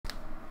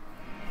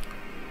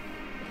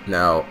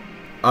Now,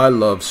 I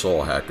love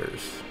Soul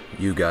Hackers.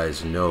 You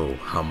guys know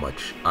how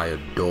much I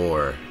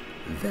adore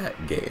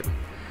that game.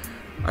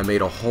 I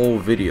made a whole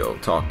video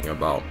talking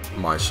about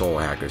my Soul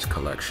Hackers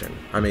collection.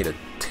 I made a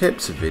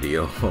tips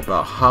video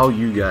about how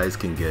you guys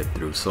can get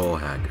through Soul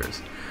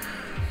Hackers.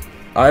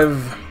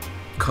 I've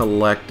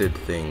collected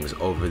things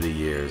over the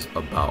years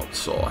about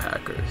Soul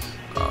Hackers.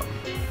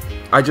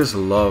 I just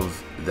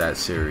love that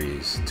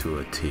series to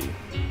a T.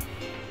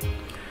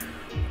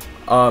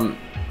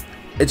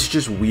 It's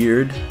just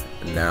weird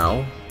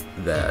now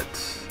that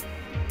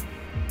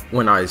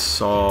when I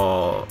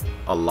saw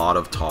a lot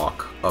of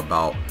talk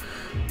about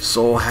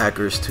Soul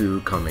Hackers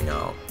 2 coming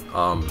out,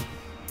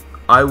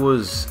 I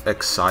was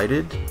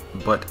excited,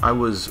 but I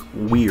was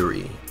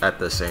weary at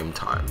the same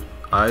time.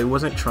 I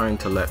wasn't trying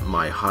to let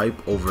my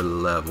hype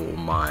overlevel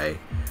my,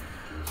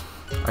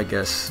 I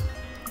guess,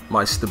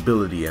 my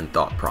stability and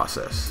thought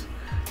process.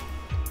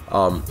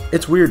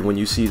 It's weird when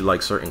you see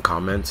like certain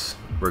comments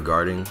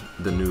regarding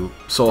the new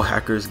Soul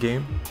Hackers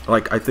game.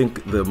 Like, I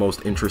think the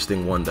most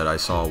interesting one that I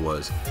saw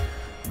was,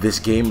 this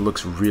game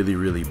looks really,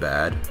 really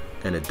bad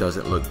and it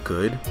doesn't look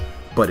good,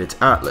 but it's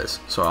Atlus,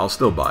 so I'll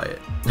still buy it.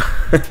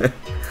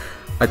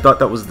 I thought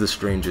that was the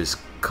strangest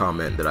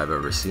comment that I've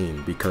ever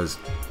seen, because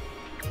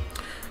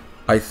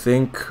I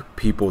think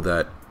people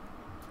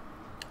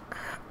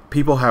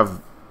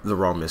have the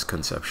wrong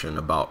misconception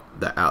about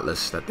the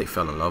Atlus that they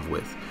fell in love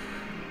with.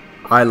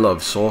 I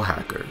love Soul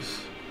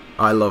Hackers.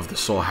 I love the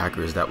Soul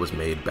Hackers that was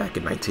made back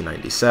in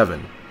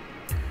 1997.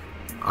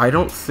 I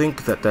don't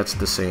think that that's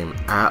the same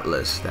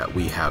Atlus that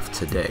we have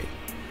today.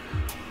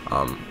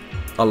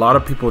 A lot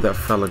of people that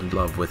fell in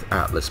love with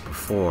Atlus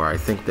before, I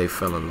think they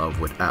fell in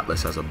love with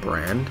Atlus as a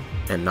brand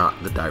and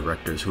not the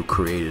directors who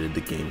created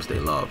the games they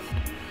loved.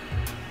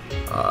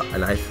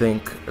 And I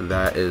think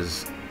that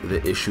is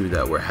the issue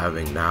that we're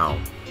having now.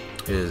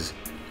 Is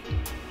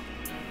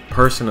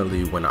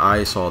personally, when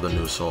I saw the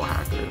new Soul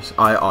Hackers,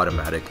 I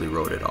automatically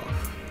wrote it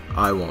off.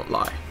 I won't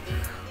lie.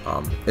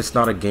 It's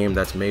not a game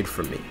that's made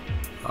for me.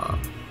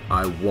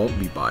 I won't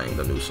be buying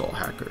the new Soul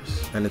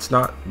Hackers. And it's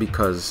not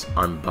because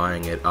I'm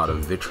buying it out of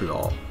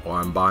vitriol, or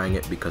I'm buying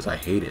it because I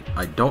hate it.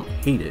 I don't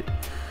hate it.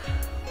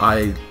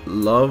 I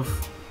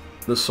love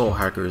the Soul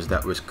Hackers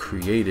that was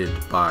created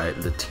by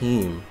the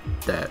team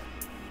that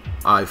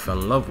I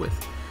fell in love with.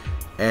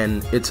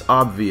 And it's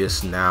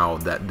obvious now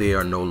that they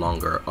are no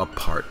longer a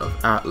part of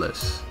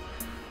Atlus.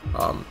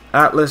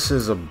 Atlus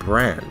is a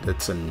brand,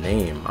 it's a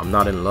name. I'm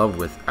not in love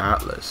with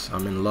Atlus.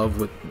 I'm in love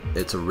with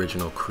its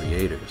original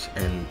creators,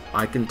 and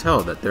I can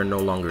tell that they're no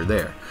longer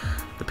there.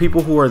 The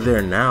people who are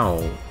there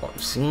now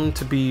seem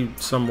to be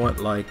somewhat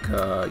like,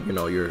 you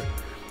know, your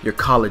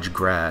college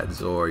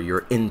grads or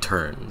your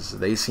interns.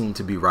 They seem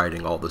to be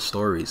writing all the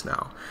stories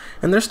now,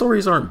 and their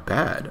stories aren't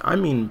bad. I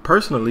mean,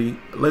 personally,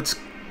 let's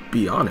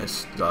be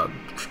honest.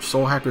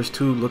 Soul Hackers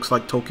 2 looks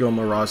like Tokyo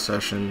Mirage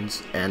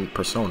Sessions and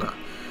Persona.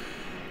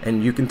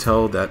 And you can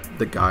tell that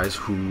the guys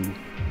who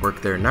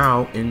work there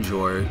now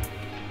enjoy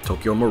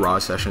Tokyo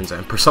Mirage Sessions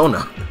and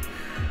Persona.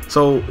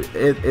 So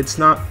it's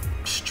not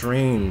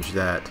strange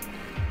that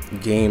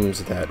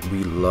games that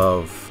we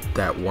love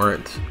that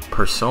weren't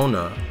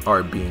Persona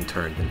are being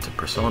turned into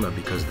Persona,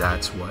 because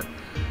that's what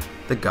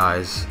the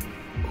guys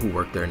who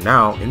work there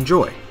now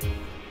enjoy.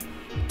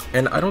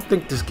 And I don't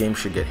think this game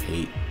should get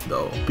hate,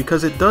 though,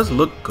 because it does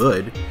look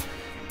good.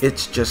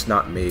 It's just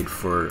not made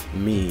for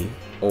me,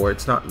 or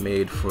it's not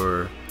made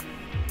for,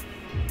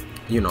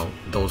 you know,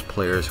 those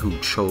players who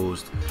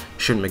chose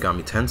Shin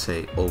Megami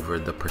Tensei over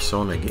the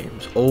Persona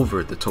games,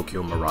 over the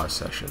Tokyo Mirage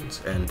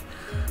Sessions. And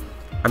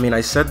I mean,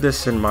 I said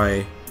this in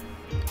my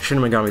Shin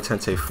Megami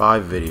Tensei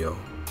 5 video.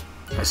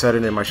 I said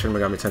it in my Shin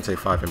Megami Tensei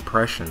 5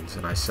 impressions,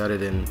 and I said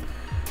it in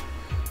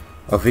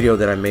a video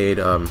that I made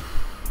a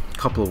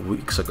couple of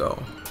weeks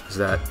ago, is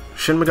that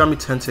Shin Megami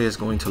Tensei is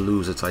going to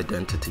lose its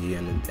identity,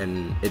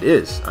 and it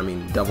is. I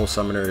mean, Devil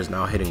Summoner is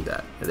now hitting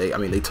that.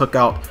 They took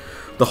out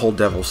the whole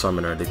Devil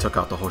Summoner, they took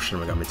out the whole Shin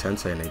Megami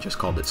Tensei, and they just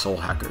called it Soul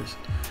Hackers.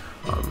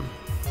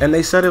 And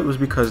they said it was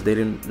because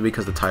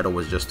because the title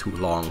was just too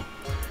long,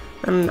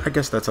 and I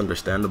guess that's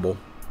understandable.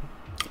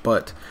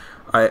 But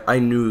I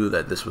knew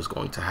that this was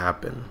going to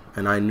happen,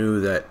 and I knew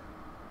that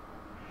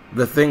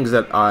the things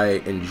that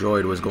I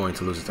enjoyed was going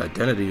to lose its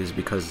identity, is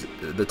because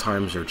the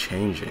times are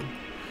changing.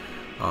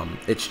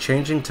 It's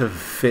changing to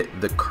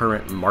fit the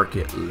current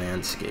market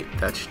landscape.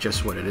 That's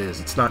just what it is.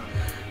 It's not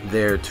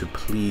there to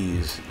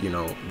please, you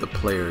know, the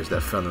players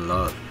that fell in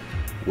love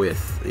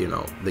with, you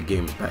know, the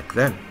games back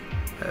then.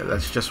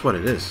 That's just what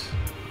it is.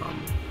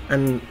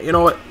 And you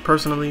know what?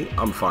 Personally,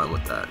 I'm fine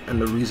with that.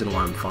 And the reason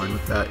why I'm fine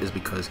with that is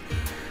because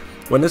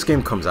when this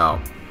game comes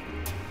out,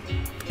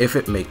 if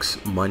it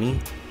makes money,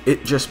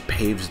 it just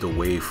paves the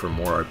way for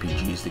more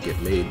RPGs to get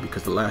made,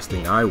 because the last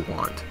thing I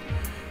want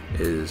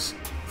is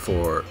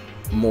for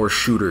more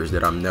shooters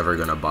that I'm never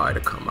gonna buy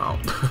to come out.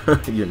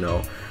 You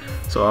know,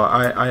 so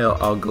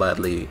I'll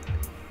gladly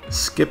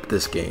skip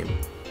this game,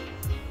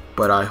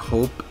 but I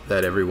hope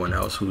that everyone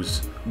else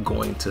who's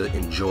going to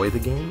enjoy the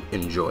game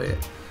enjoy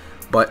it.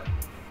 But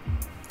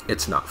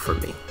it's not for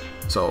me.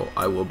 So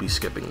I will be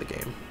skipping the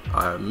game.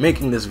 I'm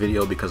making this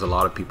video because a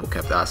lot of people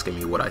kept asking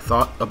me what I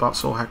thought about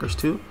Soul Hackers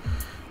 2.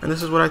 And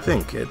this is what I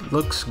think. It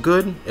looks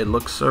good, it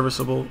looks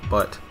serviceable,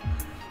 but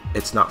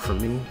it's not for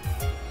me.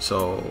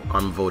 So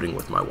I'm voting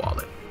with my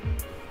wallet.